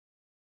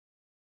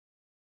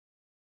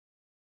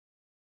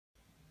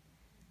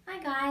Hi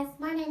guys,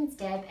 my name is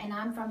Deb and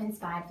I'm from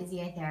Inspired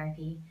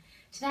Physiotherapy.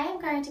 Today I'm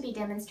going to be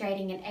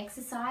demonstrating an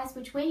exercise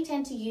which we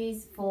tend to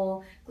use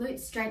for glute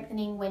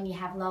strengthening when you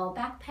have lower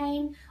back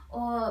pain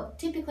or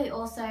typically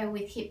also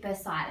with hip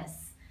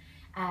bursitis.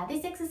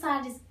 This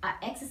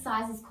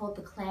exercise is called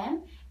the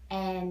clam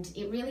and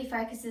it really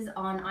focuses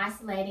on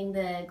isolating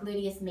the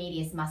gluteus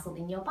medius muscle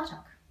in your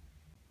buttock.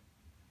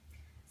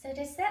 So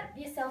to set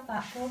yourself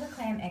up for the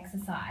clam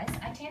exercise,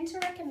 I tend to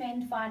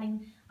recommend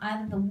finding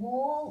either the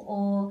wall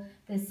or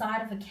the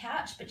side of a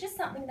couch, but just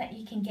something that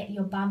you can get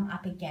your bum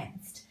up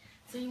against.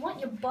 So you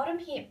want your bottom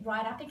hip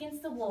right up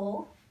against the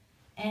wall,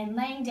 and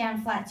laying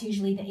down flat's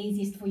usually the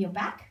easiest for your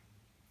back.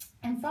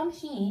 And from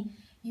here,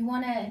 you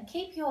want to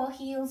keep your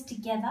heels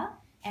together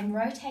and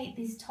rotate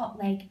this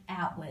top leg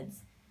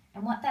outwards.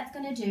 And what that's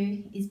going to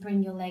do is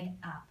bring your leg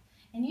up.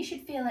 And you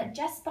should feel it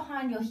just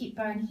behind your hip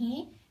bone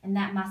here, and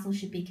that muscle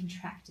should be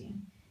contracting.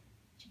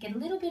 You should get a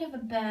little bit of a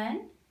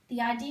burn. The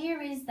idea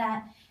is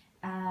that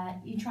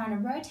you're trying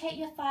to rotate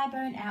your thigh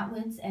bone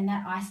outwards and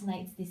that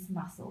isolates this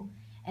muscle.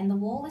 And the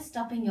wall is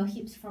stopping your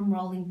hips from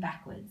rolling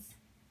backwards.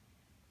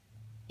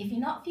 If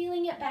you're not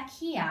feeling it back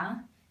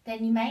here,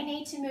 then you may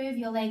need to move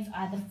your legs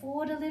either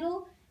forward a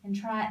little and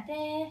try it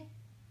there,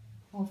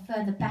 or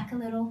further back a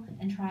little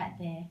and try it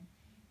there.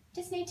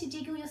 Just need to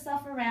jiggle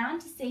yourself around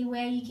to see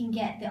where you can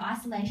get the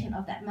isolation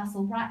of that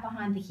muscle right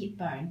behind the hip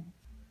bone.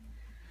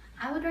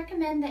 I would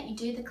recommend that you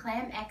do the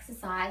clam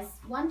exercise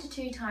 1 to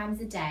 2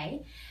 times a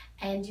day,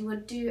 and you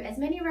would do as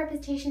many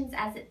repetitions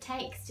as it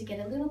takes to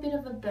get a little bit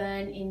of a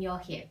burn in your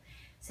hip.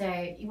 So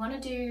you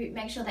want to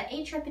make sure that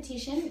each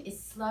repetition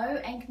is slow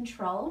and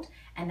controlled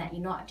and that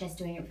you're not just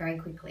doing it very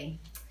quickly.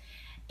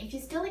 If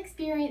you're still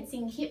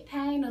experiencing hip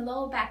pain or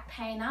lower back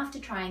pain after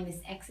trying this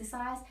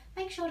exercise,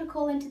 make sure to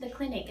call into the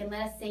clinic and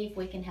let us see if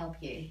we can help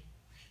you.